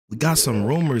We got some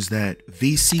rumors that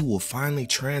VC will finally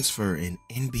transfer in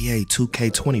NBA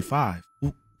 2K25.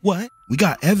 What? We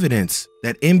got evidence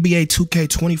that NBA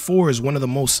 2K24 is one of the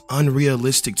most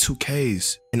unrealistic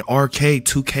 2Ks and arcade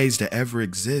 2Ks to ever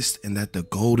exist, and that the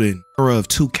golden era of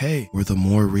 2K were the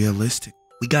more realistic.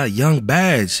 We got Young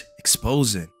Badge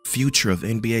exposing future of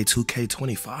NBA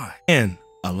 2K25, and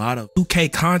a lot of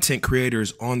 2K content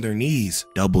creators on their knees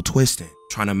double twisting,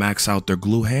 trying to max out their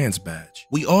glue hands badge.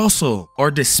 We also are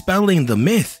dispelling the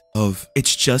myth of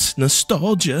it's just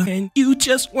nostalgia and you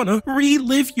just want to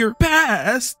relive your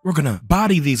past. We're gonna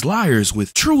body these liars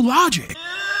with true logic.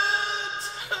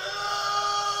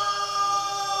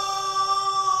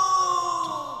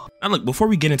 Now look, before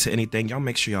we get into anything, y'all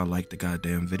make sure y'all like the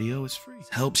goddamn video. It's free. It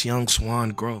helps young Swan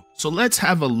grow. So let's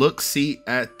have a look-see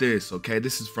at this, okay?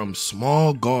 This is from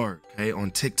Small Guard, okay,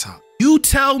 on TikTok. You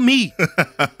tell me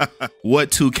what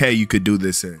 2K you could do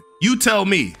this in. You tell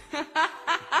me.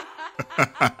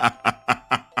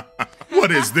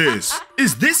 What is this?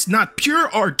 Is this not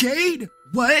pure arcade?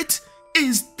 What?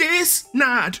 Is this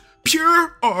not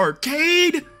pure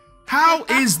arcade? How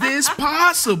is this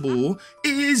possible?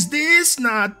 Is this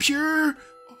not pure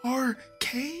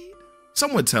arcade?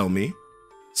 Someone tell me.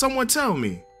 Someone tell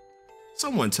me.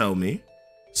 Someone tell me.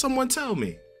 Someone tell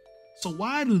me. So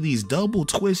why do these double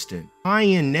twisting,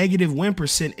 high-end negative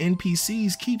 1%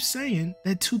 NPCs keep saying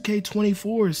that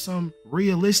 2K24 is some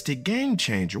realistic game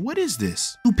changer? What is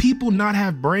this? Do people not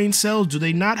have brain cells? Do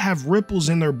they not have ripples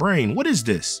in their brain? What is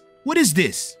this? What is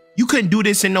this? You couldn't do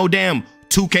this in no damn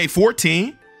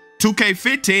 2K14.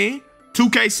 2K15,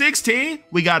 2K16,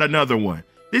 we got another one.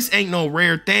 This ain't no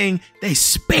rare thing. They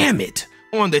spam it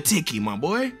on the tiki, my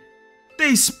boy.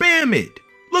 They spam it.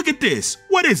 Look at this.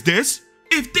 What is this?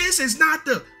 If this is not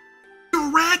the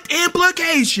direct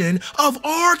implication of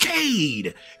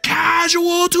arcade,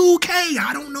 casual 2K,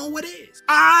 I don't know what is.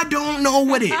 I don't know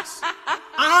what is.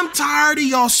 I'm tired of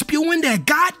y'all spewing that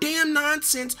goddamn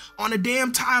nonsense on a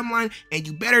damn timeline, and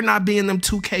you better not be in them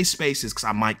 2K spaces, because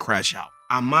I might crash out.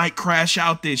 I might crash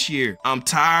out this year. I'm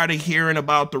tired of hearing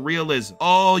about the realism.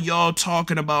 All y'all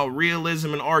talking about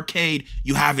realism and arcade,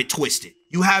 you have it twisted.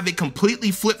 You have it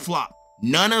completely flip-flop.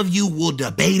 None of you will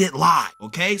debate it live,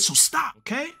 okay? So stop,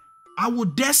 okay? I will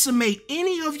decimate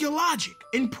any of your logic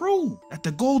and prove that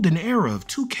the golden era of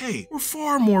 2K were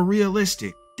far more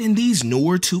realistic than these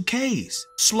newer 2Ks.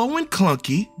 Slow and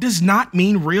clunky does not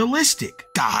mean realistic.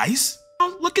 Guys,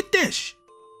 oh, look at this.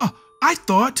 I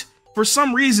thought for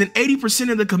some reason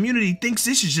 80% of the community thinks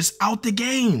this is just out the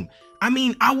game. I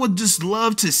mean, I would just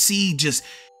love to see just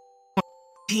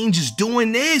team just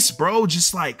doing this, bro.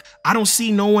 Just like, I don't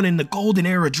see no one in the golden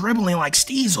era dribbling like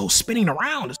Steezo, spinning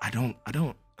around.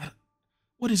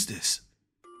 What is this?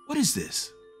 What is this?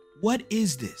 What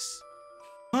is this?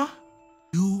 Huh?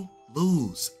 You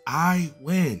lose. I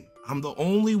win. I'm the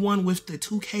only one with the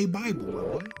 2K Bible, my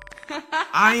boy.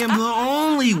 I am the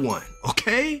only one,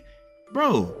 okay?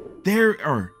 Bro, there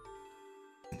are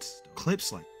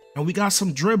clips like, and we got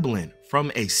some dribbling from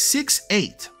a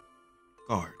 6'8"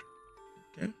 guard.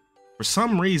 Okay. For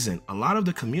some reason, a lot of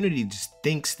the community just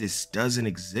thinks this doesn't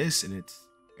exist and it's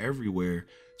everywhere.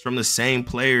 It's from the same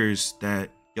players that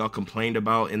y'all complained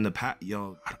about in the past.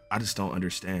 Y'all, I just don't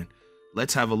understand.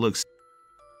 Let's have a look.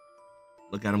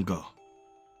 Look at him go.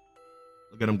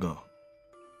 Look at him go.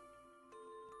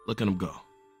 Look at him go.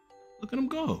 Look at him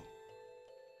go.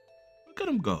 Look at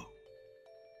him go.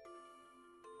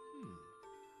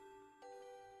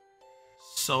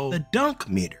 So the dunk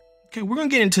meter. Okay, we're gonna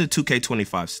get into the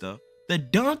 2K25 stuff. The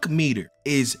dunk meter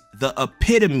is the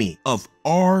epitome of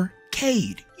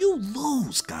arcade. You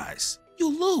lose, guys.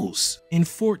 You lose. In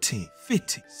 14,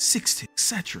 15, 16,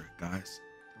 etc., guys.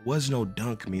 There was no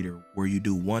dunk meter where you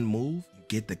do one move, you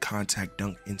get the contact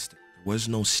dunk instant. There was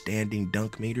no standing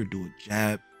dunk meter, do a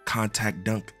jab, contact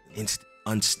dunk instant.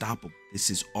 Unstoppable.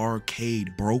 This is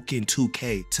arcade broken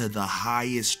 2K to the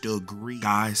highest degree,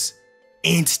 guys.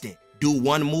 Instant. Do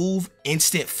one move,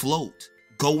 instant float.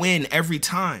 Go in every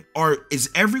time. Or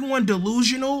is everyone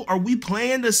delusional? Are we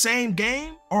playing the same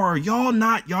game? Or are y'all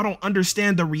not? Y'all don't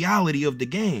understand the reality of the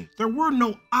game. There were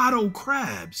no auto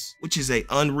crabs, which is an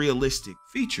unrealistic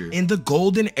feature in the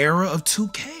golden era of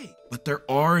 2K. But there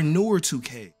are a newer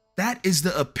 2K. That is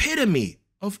the epitome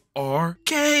of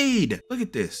arcade. Look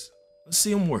at this. Let's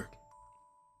see him work.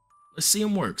 Let's see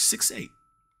him work. 6'8".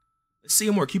 Let's see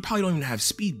him work. You probably don't even have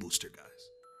speed booster, guys.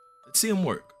 Let's see him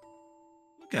work.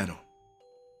 Look at him.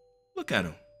 Look at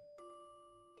him.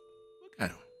 Look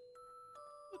at him.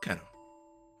 Look at him.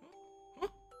 Huh?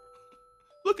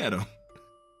 Look at him.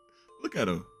 Look at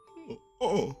him.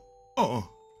 Oh.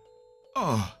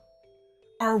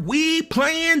 Are we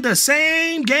playing the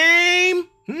same game?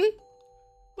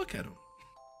 Look at him.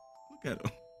 Look at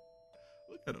him.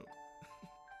 Look at him.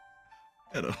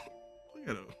 Look at him. Look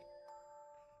at him.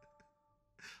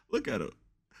 Look at him.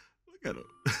 Look at him.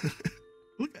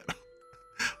 Look at him.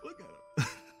 Look at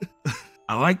him.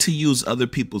 I like to use other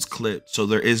people's clips so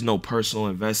there is no personal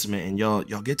investment and y'all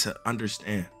get to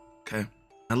understand, okay?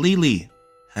 Now Lily,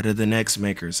 head of the next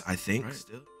makers, I think. Right.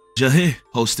 Still. Jaheh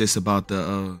posts this about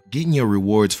the getting your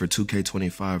rewards for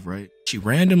 2K25, right? She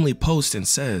randomly posts and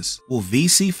says, will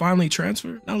VC finally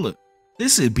transfer? Now look,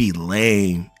 this would be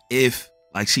lame if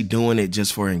like she doing it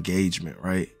just for engagement,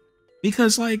 right?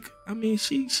 Because like, I mean,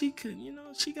 she could, you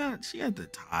know, she got the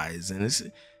ties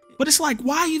and but it's like,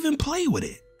 why even play with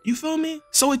it? You feel me?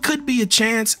 So it could be a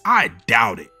chance. I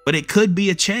doubt it, but it could be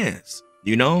a chance.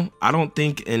 You know, I don't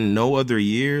think in no other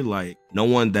year, like no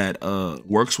one that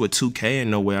works with 2K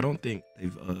in no way, I don't think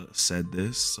they've said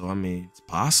this. So, I mean, it's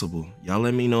possible. Y'all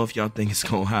let me know if y'all think it's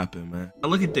gonna happen, man. Now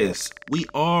look at this. We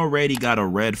already got a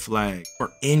red flag for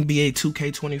NBA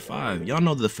 2K25. Y'all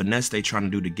know the finesse they trying to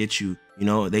do to get you. You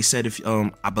know, they said if,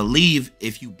 I believe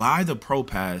if you buy the Pro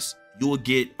Pass, you will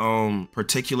get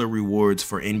particular rewards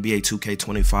for NBA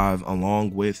 2K25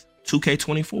 along with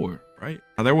 2K24. Right?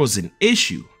 Now there was an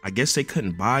issue. I guess they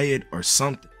couldn't buy it or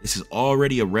something. This is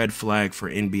already a red flag for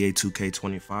NBA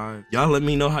 2K25. Y'all let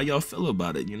me know how y'all feel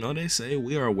about it. You know, they say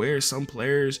we are aware some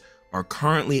players are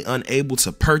currently unable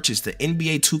to purchase the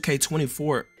NBA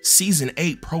 2K24 Season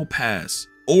 8 Pro Pass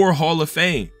or Hall of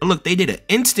Fame. But look, they did an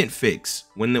instant fix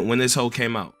when this whole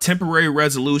came out. Temporary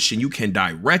resolution, you can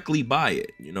directly buy it.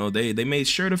 You know, they made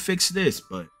sure to fix this,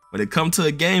 but when it comes to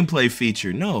a gameplay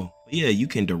feature, no. But yeah, you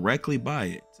can directly buy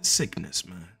it. Sickness,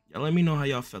 man. Y'all let me know how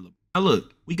y'all feel about it. Now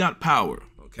look, we got power,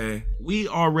 okay? We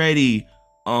already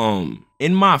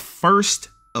in my first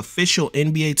official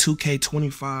NBA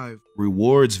 2K25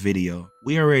 rewards video,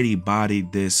 we already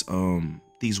bodied this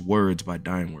these words by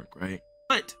Dyingwork, right?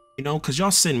 But you know, cause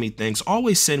y'all send me things,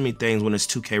 always send me things when it's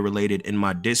 2K related in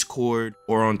my Discord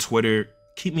or on Twitter.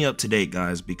 Keep me up to date,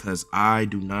 guys, because I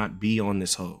do not be on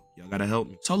this hole. Y'all gotta help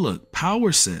me. So look,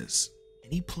 Power says,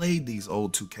 he played these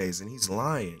old 2Ks and he's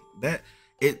lying. That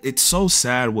it's so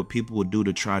sad what people would do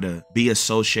to try to be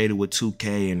associated with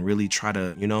 2K and really try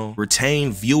to, you know,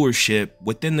 retain viewership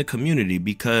within the community,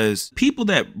 because people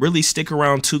that really stick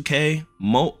around 2K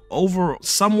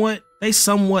they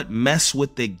somewhat mess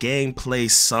with the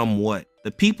gameplay somewhat.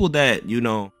 The people that, you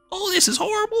know, oh, this is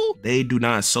horrible, they do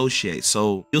not associate.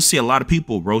 So you'll see a lot of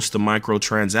people roast the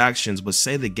microtransactions, but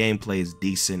say the gameplay is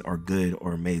decent or good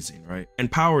or amazing, right? And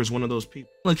Power is one of those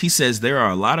people. Look, he says there are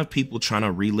a lot of people trying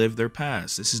to relive their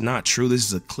past. This is not true. This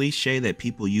is a cliche that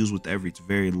people use with it's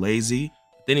very lazy.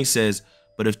 Then he says,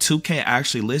 but if 2K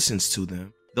actually listens to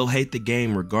them, they'll hate the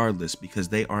game regardless because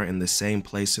they aren't in the same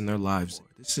place in their lives.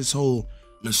 This is whole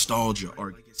nostalgia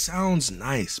argument. It sounds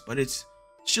nice, but it's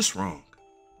just wrong,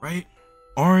 right?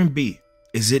 R&B,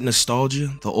 is it nostalgia?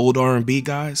 The old R&B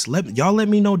guys? Y'all let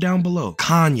me know down below.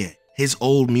 Kanye, his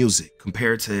old music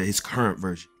compared to his current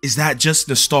version. Is that just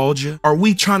nostalgia? Are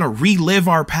we trying to relive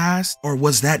our past? Or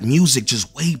was that music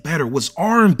just way better? Was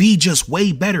R&B just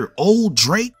way better? Old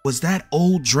Drake? Was that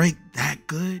old Drake that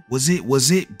good? Was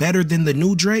it better than the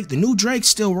new Drake? The new Drake's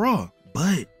still raw,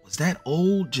 but was that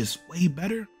old just way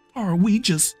better? Or are we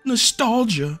just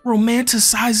nostalgia,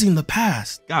 romanticizing the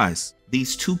past? Guys,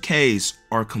 these 2Ks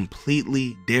are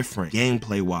completely different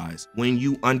gameplay wise when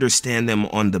you understand them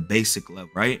on the basic level,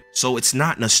 right? So it's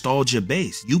not nostalgia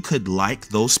based. You could like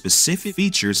those specific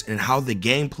features and how the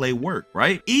gameplay worked,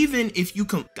 right? Even if you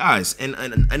guys, and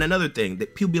another thing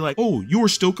that people be like, oh, you were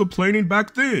still complaining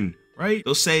back then, right?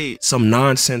 They'll say some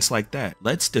nonsense like that.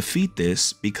 Let's defeat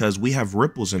this because we have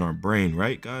ripples in our brain,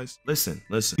 right, guys? Listen.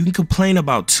 You can complain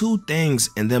about two things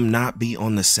and them not be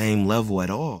on the same level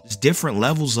at all. There's different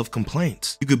levels of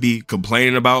complaints. You could be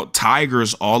complaining about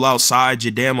tigers all outside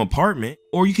your damn apartment,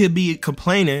 or you could be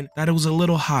complaining that it was a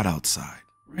little hot outside,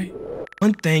 right?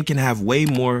 One thing can have way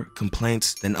more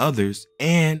complaints than others,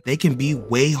 and they can be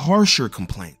way harsher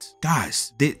complaints.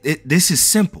 Guys, this is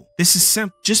simple. This is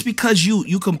simple. Just because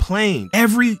you complain,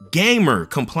 every gamer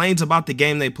complains about the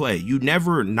game they play. You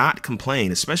never not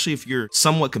complain, especially if you're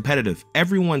somewhat competitive.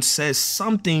 Everyone says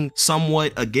something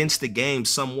somewhat against the game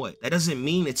somewhat. That doesn't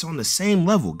mean it's on the same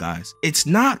level, guys. It's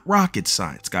not rocket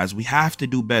science, guys. We have to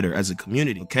do better as a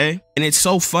community, okay? And it's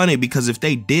so funny because if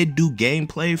they did do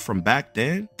gameplay from back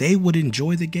then, they would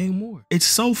enjoy the game more. It's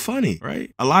so funny,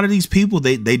 right? A lot of these people,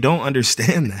 they don't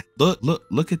understand that.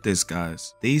 Look at this,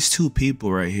 guys. These two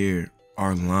people right here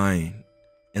are lying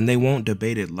and they won't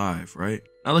debate it live, right?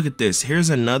 Now look at this. Here's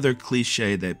another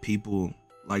cliche that people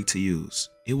like to use.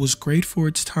 It was great for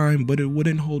its time, but it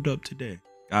wouldn't hold up today.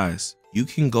 Guys, you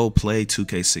can go play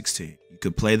 2K16. You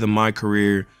could play the My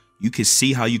Career. You could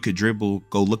see how you could dribble,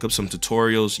 go look up some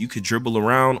tutorials. You could dribble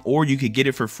around, or you could get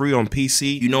it for free on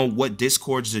PC. You know what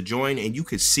Discords to join, and you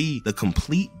could see the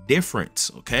complete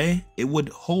difference, okay? It would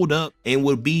hold up and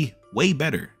would be way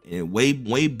better, and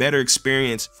way better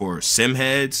experience for sim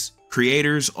heads,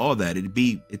 creators, all that.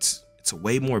 It's a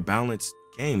way more balanced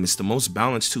game. It's the most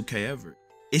balanced 2K ever.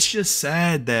 It's just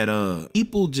sad that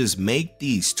people just make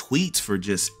these tweets for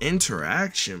just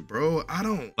interaction, bro. I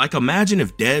don't like, imagine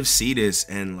if devs see this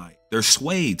and like they're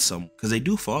swayed some, because they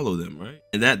do follow them, right?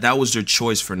 And that was their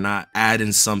choice for not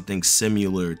adding something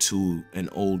similar to an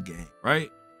old game, right?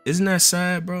 Isn't that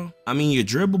sad, bro? I mean, your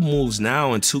dribble moves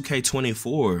now in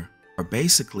 2K24 are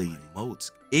basically emotes.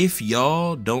 If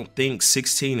y'all don't think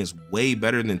 16 is way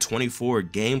better than 24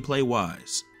 gameplay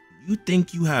wise, you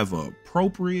think you have an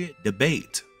appropriate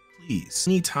debate, please.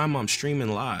 Anytime I'm streaming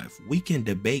live, we can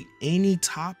debate any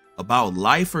topic about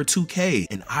life or 2K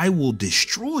and I will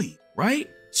destroy you, right?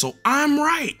 So I'm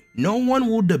right. No one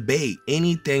will debate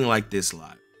anything like this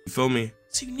live. You feel me?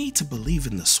 So you need to believe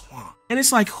in the SwantE. And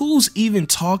it's like, who's even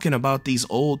talking about these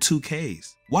old 2Ks?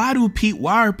 Why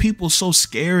are people so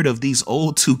scared of these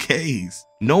old 2Ks?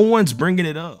 No one's bringing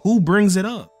it up. Who brings it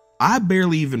up? I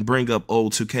barely even bring up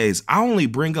old 2Ks. I only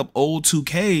bring up old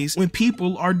 2Ks when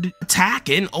people are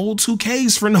attacking old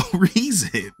 2Ks for no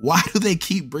reason. Why do they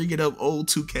keep bringing up old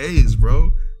 2Ks, bro?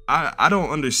 I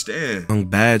don't understand. Young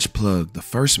badgeplug, the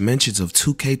first mentions of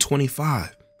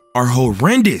 2K25 are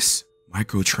horrendous.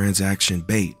 Microtransaction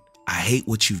bait. I hate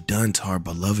what you've done to our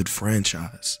beloved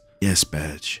franchise. Yes,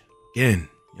 Badge. Again.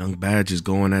 Young Badge is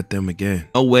going at them again.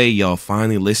 No way y'all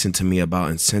finally listened to me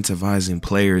about incentivizing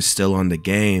players still on the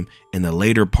game in the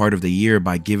later part of the year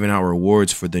by giving out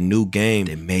rewards for the new game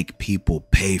that make people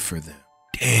pay for them.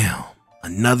 Damn,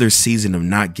 another season of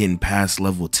not getting past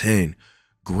level 10.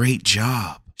 Great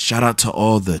job. Shout out to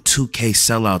all the 2K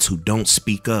sellouts who don't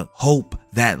speak up. Hope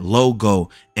that logo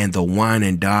and the wine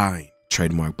and dine,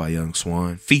 trademarked by Young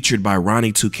Swan, featured by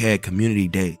Ronnie 2K at Community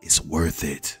Day, is worth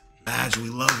it. Badge, we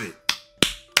love it.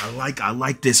 I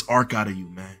like this arc out of you,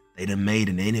 man. They done made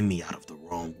an enemy out of the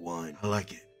wrong one. I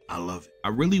like it. I love it. I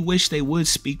really wish they would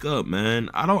speak up, man.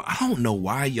 I don't know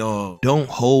why y'all don't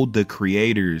hold the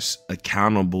creators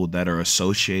accountable that are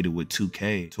associated with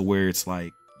 2K to where it's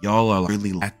like y'all are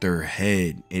really at their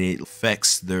head and it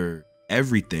affects their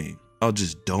everything. Y'all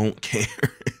just don't care.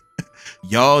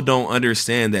 Y'all don't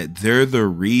understand that they're the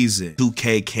reason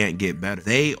 2K can't get better.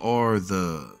 They are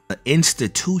the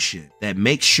institution that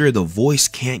makes sure the voice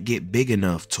can't get big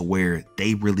enough to where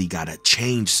they really gotta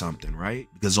change something, right?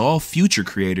 Because all future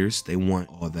creators, they want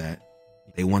all that.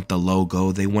 They want the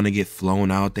logo, they want to get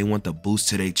flown out, they want the boost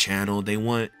to their channel, they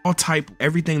want all type,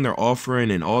 everything they're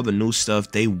offering and all the new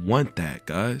stuff, they want that,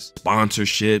 guys.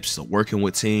 Sponsorships, working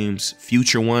with teams,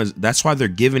 future ones, that's why they're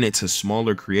giving it to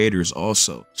smaller creators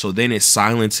also. So then it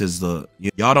silences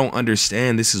y'all don't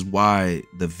understand, this is why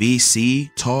the VC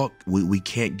talk, we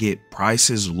can't get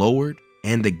prices lowered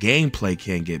and the gameplay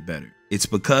can't get better. It's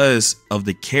because of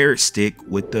the carrot stick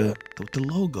with the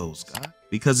logos, guys.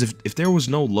 Because if there was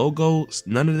no logos,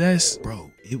 none of this, bro,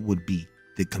 it would be,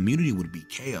 the community would be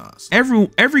chaos.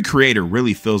 Every creator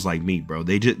really feels like me, bro.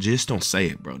 They just don't say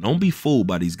it, bro. Don't be fooled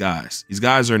by these guys. These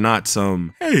guys are not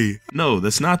some, hey, no,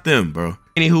 that's not them, bro.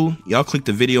 Anywho, y'all click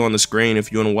the video on the screen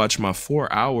if you want to watch my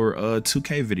 4-hour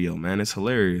 2K video, man. It's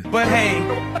hilarious. But hey,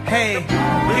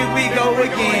 here we go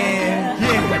again.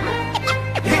 Yeah.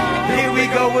 Here we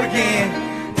go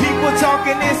again. People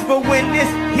talking this, but when this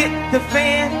hit the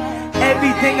fan,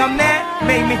 everything I'm at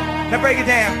made me. Now break it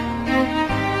down.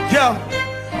 Yo,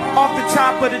 off the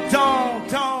top of the dome.